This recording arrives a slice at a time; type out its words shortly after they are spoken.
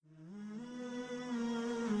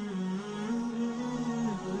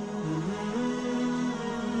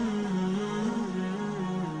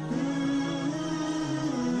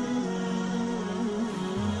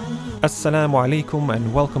Assalamu alaikum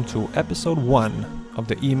and welcome to episode 1 of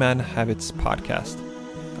the Iman Habits podcast.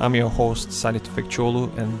 I'm your host Salih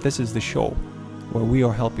Tufekcioglu, and this is the show where we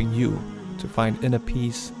are helping you to find inner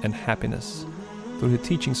peace and happiness through the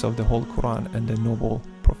teachings of the Holy Quran and the noble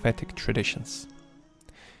prophetic traditions.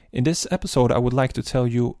 In this episode, I would like to tell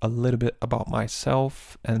you a little bit about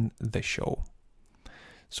myself and the show.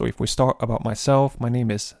 So if we start about myself, my name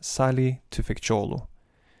is Salih Tufekcioglu.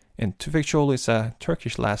 And Tufekcioglu is a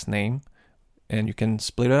Turkish last name, and you can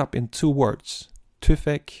split it up in two words.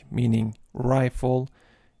 Tüfek meaning rifle,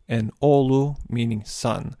 and Olu meaning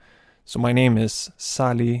son. So my name is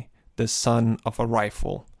Salih, the son of a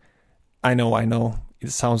rifle. I know,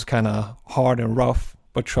 it sounds kind of hard and rough,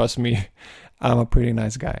 but trust me, I'm a pretty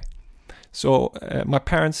nice guy. So my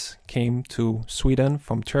parents came to Sweden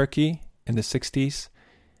from Turkey in the 60s,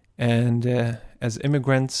 and as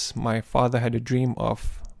immigrants, my father had a dream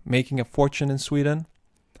of making a fortune in Sweden,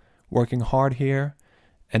 working hard here,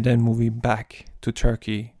 and then moving back to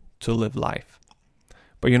Turkey to live life.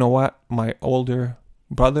 But you know what? My older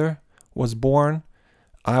brother was born,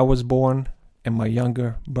 I was born, and my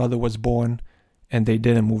younger brother was born, and they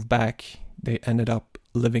didn't move back. They ended up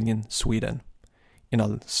living in Sweden. In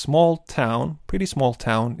a small town, pretty small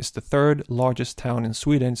town. It's the third largest town in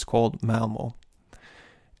Sweden. It's called Malmö.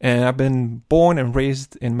 And I've been born and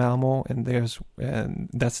raised in Malmö, and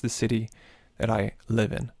that's the city that I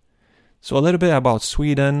live in. So a little bit about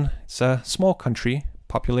Sweden. It's a small country.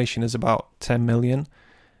 Population is about 10 million.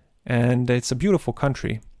 And it's a beautiful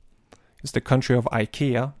country. It's the country of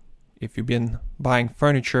IKEA. If you've been buying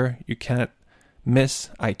furniture, you can't miss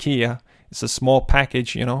IKEA. It's a small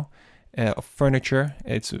package, of furniture.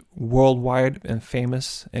 It's worldwide and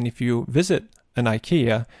famous. And if you visit an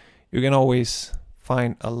IKEA, you can always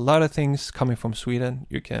find a lot of things coming from Sweden.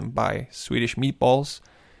 You can buy Swedish meatballs.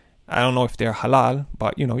 I don't know if they're halal,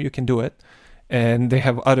 but you can do it. And they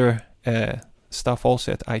have other stuff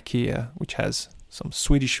also at IKEA, which has some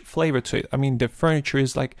Swedish flavor to it. I mean, the furniture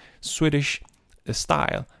is like Swedish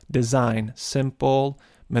style, design, simple,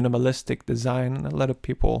 minimalistic design, and a lot of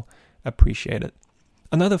people appreciate it.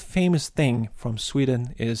 Another famous thing from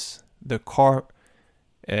Sweden is the car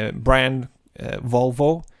brand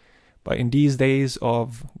Volvo. But in these days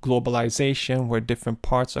of globalization, where different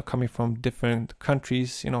parts are coming from different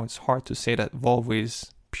countries, it's hard to say that Volvo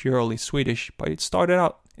is purely Swedish, but it started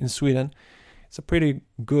out in Sweden. It's a pretty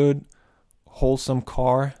good, wholesome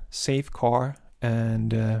car, safe car.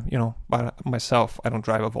 And, by myself, I don't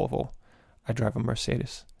drive a Volvo. I drive a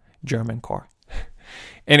Mercedes, German car.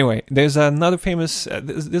 Anyway, there's another famous,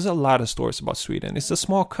 there's a lot of stories about Sweden. It's a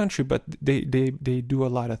small country, but they do a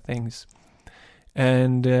lot of things.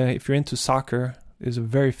 And if you're into soccer, there's a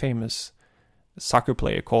very famous soccer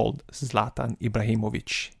player called Zlatan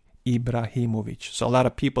Ibrahimovic. So a lot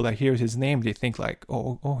of people that hear his name, they think like,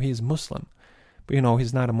 oh, he's Muslim. But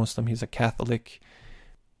he's not a Muslim. He's a Catholic.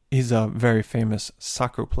 He's a very famous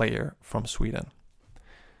soccer player from Sweden.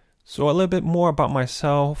 So a little bit more about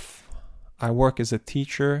myself. I work as a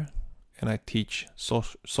teacher, and I teach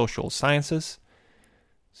social sciences.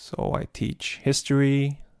 So I teach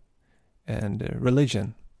history and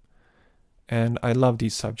religion, and I love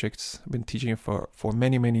these subjects. I've been teaching for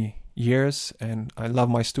many, many years, and I love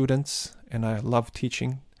my students, and I love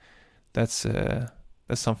teaching. That's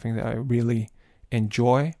something that I really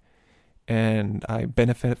enjoy, and I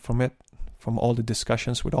benefit from it, from all the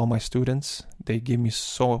discussions with all my students. They give me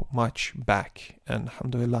so much back, and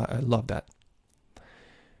alhamdulillah, I love that.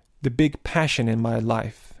 The big passion in my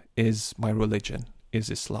life is my religion, is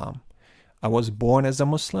Islam. I was born as a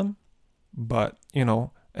Muslim, but,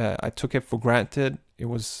 I took it for granted. It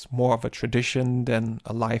was more of a tradition than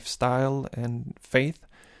a lifestyle and faith.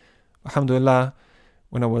 Alhamdulillah,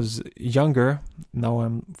 when I was younger, now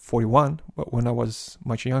I'm 41, but when I was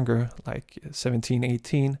much younger, like 17,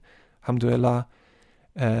 18, alhamdulillah,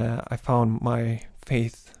 I found my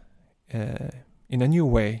faith in a new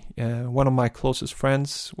way. One of my closest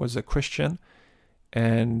friends was a Christian,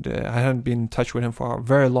 and I hadn't been in touch with him for a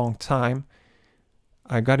very long time.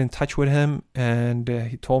 I got in touch with him, and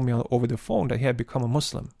he told me over the phone that he had become a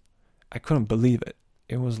Muslim. I couldn't believe it.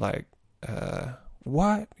 It was like,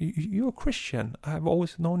 what? You're a Christian. I've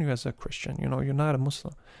always known you as a Christian. You're not a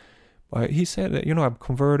Muslim. But he said that, I've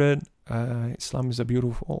converted. Islam is a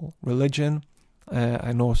beautiful religion.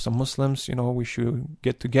 I know some Muslims, we should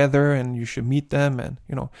get together and you should meet them. And,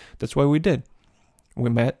 that's what we did. We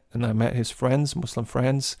met, and I met his friends, Muslim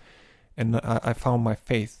friends, and I found my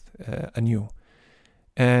faith anew.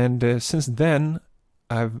 And since then,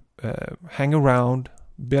 I've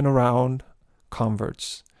been around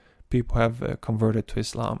converts, people have converted to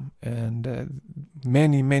Islam, and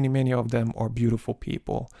many of them are beautiful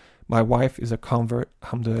people. My wife is a convert,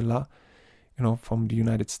 alhamdulillah, from the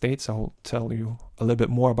United States. I'll tell you a little bit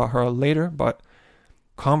more about her later, but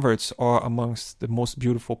converts are amongst the most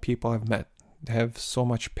beautiful people I've met. They have so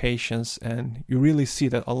much patience, and you really see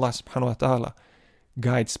that Allah subhanahu wa ta'ala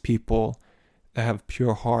guides people that have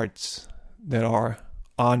pure hearts, that are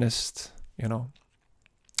honest,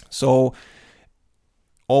 So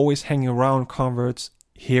always hanging around converts,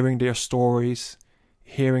 hearing their stories,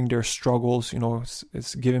 hearing their struggles,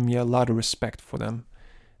 it's given me a lot of respect for them.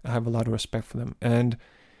 I have a lot of respect for them. And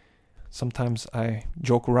sometimes I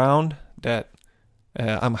joke around that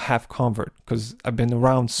I'm half convert, because I've been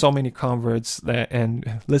around so many converts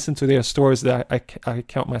and listen to their stories that I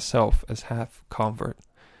count myself as half convert.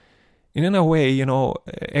 And in a way,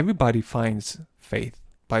 everybody finds faith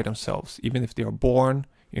by themselves, even if they are born,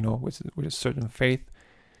 with a certain faith.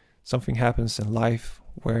 Something happens in life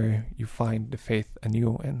where you find the faith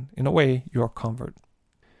anew, and in a way, you're a convert.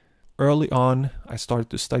 Early on, I started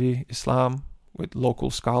to study Islam with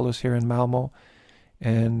local scholars here in Malmo,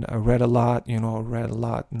 and I read a lot,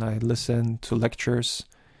 and I listened to lectures.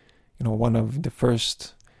 One of the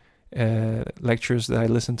first lectures that I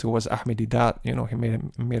listened to was Ahmed Deedat.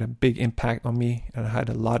 He made a big impact on me, and I had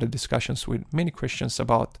a lot of discussions with many Christians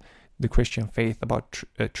about the Christian faith, about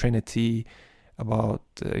Trinity, about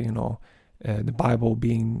the Bible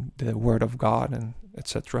being the Word of God, and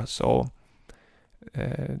etc. So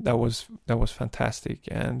that was fantastic,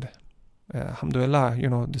 and alhamdulillah,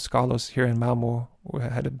 the scholars here in Malmo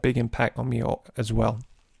had a big impact on me as well.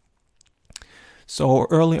 So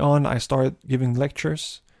early on, I started giving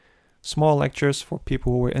lectures, small lectures for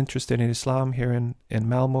people who were interested in Islam here in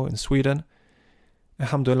Malmo, in Sweden.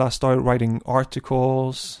 Alhamdulillah, I started writing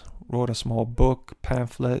articles, wrote a small book,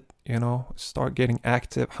 pamphlet, start getting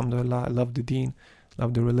active. Alhamdulillah, I love the deen,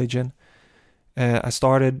 love the religion. I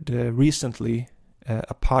started recently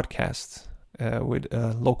a podcast with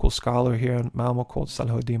a local scholar here in Malmo called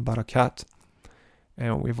Salahuddin Barakat.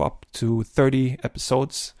 And we've up to 30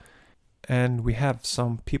 episodes. And we have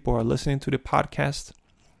some people who are listening to the podcast.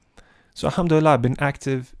 So alhamdulillah, I've been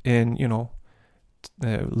active in,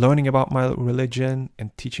 learning about my religion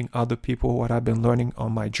and teaching other people what I've been learning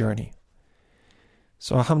on my journey.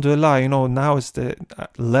 So alhamdulillah, now is the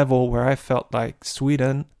level where I felt like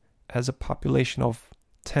Sweden has a population of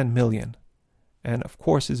 10 million. And of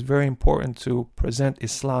course, it's very important to present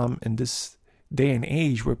Islam in this day and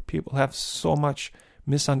age where people have so much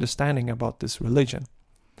misunderstanding about this religion.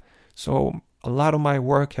 So a lot of my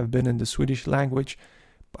work have been in the Swedish language,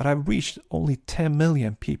 but I've reached only 10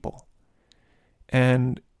 million people.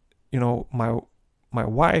 And, my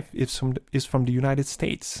wife is from the United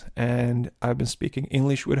States, and I've been speaking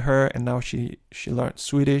English with her, and now she learned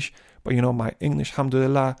Swedish. But, my English,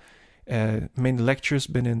 alhamdulillah, many lectures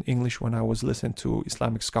been in English when I was listening to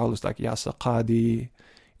Islamic scholars like Yasir Qadi,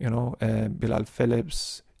 Bilal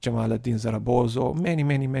Phillips, Jamal ad-Din Zarabozo,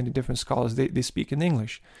 many different scholars. They speak in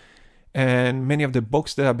English. And many of the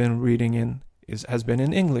books that I've been reading has been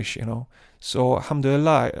in English, So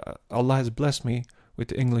alhamdulillah, Allah has blessed me with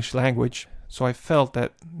the English language. So I felt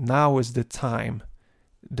that now is the time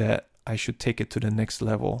that I should take it to the next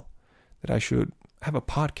level, that I should have a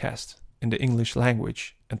podcast in the English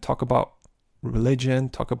language and talk about religion,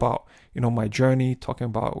 talk about, my journey, talking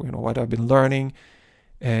about, what I've been learning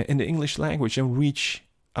in the English language, and reach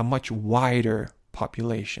a much wider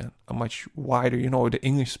population, a much wider, the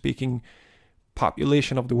English speaking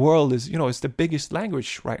population of the world is, it's the biggest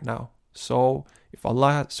language right now. So if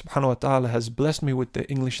Allah subhanahu wa ta'ala has blessed me with the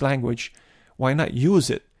English language, why not use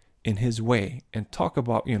it in His way and talk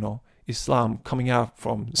about, Islam coming out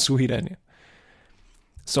from Sweden?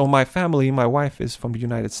 So my family, my wife is from the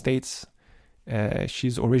United States.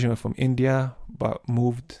 She's originally from India, but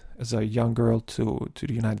moved as a young girl to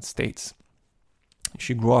the United States.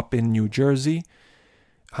 She grew up in New Jersey.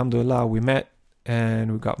 Alhamdulillah, we met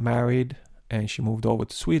and we got married, and she moved over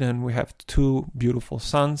to Sweden. We have 2 beautiful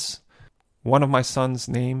sons. One of my sons'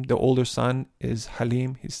 name, the older son, is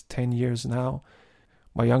Halim. He's 10 years now.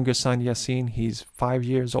 My younger son, Yasin, he's 5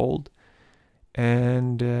 years old.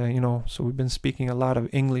 And, so we've been speaking a lot of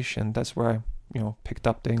English, and that's where I, picked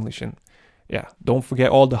up the English. And yeah, don't forget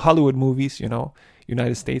all the Hollywood movies,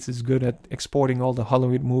 United States is good at exporting all the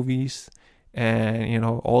Hollywood movies and,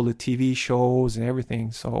 all the TV shows and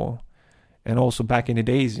everything. So, and also back in the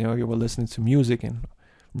days, you were listening to music, and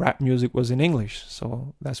rap music was in English.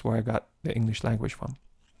 So that's where I got the English language from.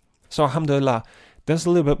 So alhamdulillah, that's a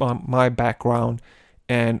little bit about my background,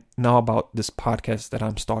 and now about this podcast that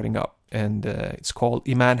I'm starting up. And it's called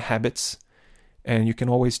Iman Habits. And you can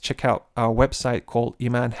always check out our website called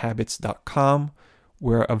imanhabits.com.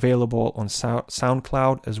 We're available on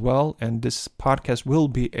SoundCloud as well. And this podcast will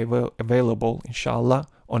be available, inshallah,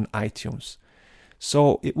 on iTunes.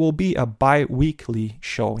 So it will be a bi-weekly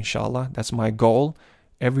show, inshallah. That's my goal.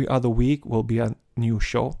 Every other week will be a new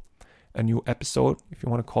show, a new episode, if you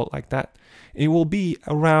want to call it like that. It will be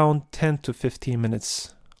around 10 to 15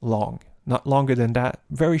 minutes long. Not longer than that.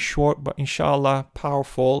 Very short, but inshallah,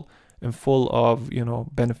 powerful and full of,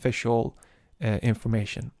 beneficial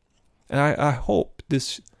information. And I hope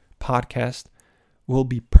this podcast will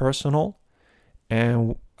be personal,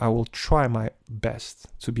 and I will try my best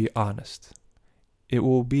to be honest. It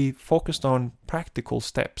will be focused on practical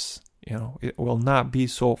steps. It will not be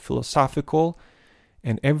so philosophical.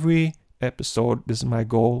 And every episode, this is my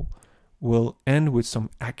goal, will end with some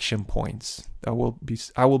action points. I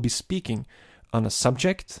will be speaking on a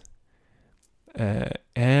subject,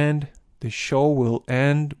 and the show will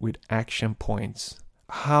end with action points.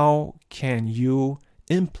 How can you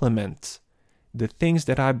implement the things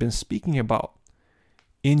that I've been speaking about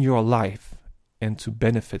in your life and to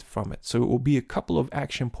benefit from it? So it will be a couple of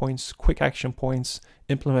action points, quick action points.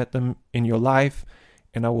 Implement them in your life,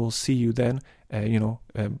 and I will see you then,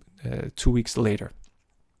 2 weeks later.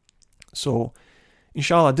 So,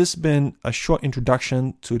 inshallah, this has been a short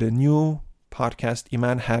introduction to the new podcast,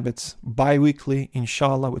 Iman Habits, bi-weekly,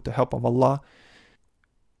 inshallah, with the help of Allah.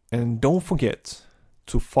 And don't forget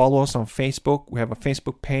to follow us on Facebook. We have a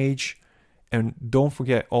Facebook page. And don't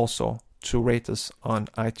forget also to rate us on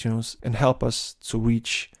iTunes and help us to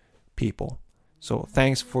reach people. So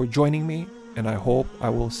thanks for joining me, and I hope I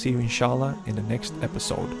will see you, inshallah, in the next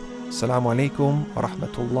episode. Assalamu alaikum wa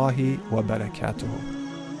rahmatullahi wa barakatuh.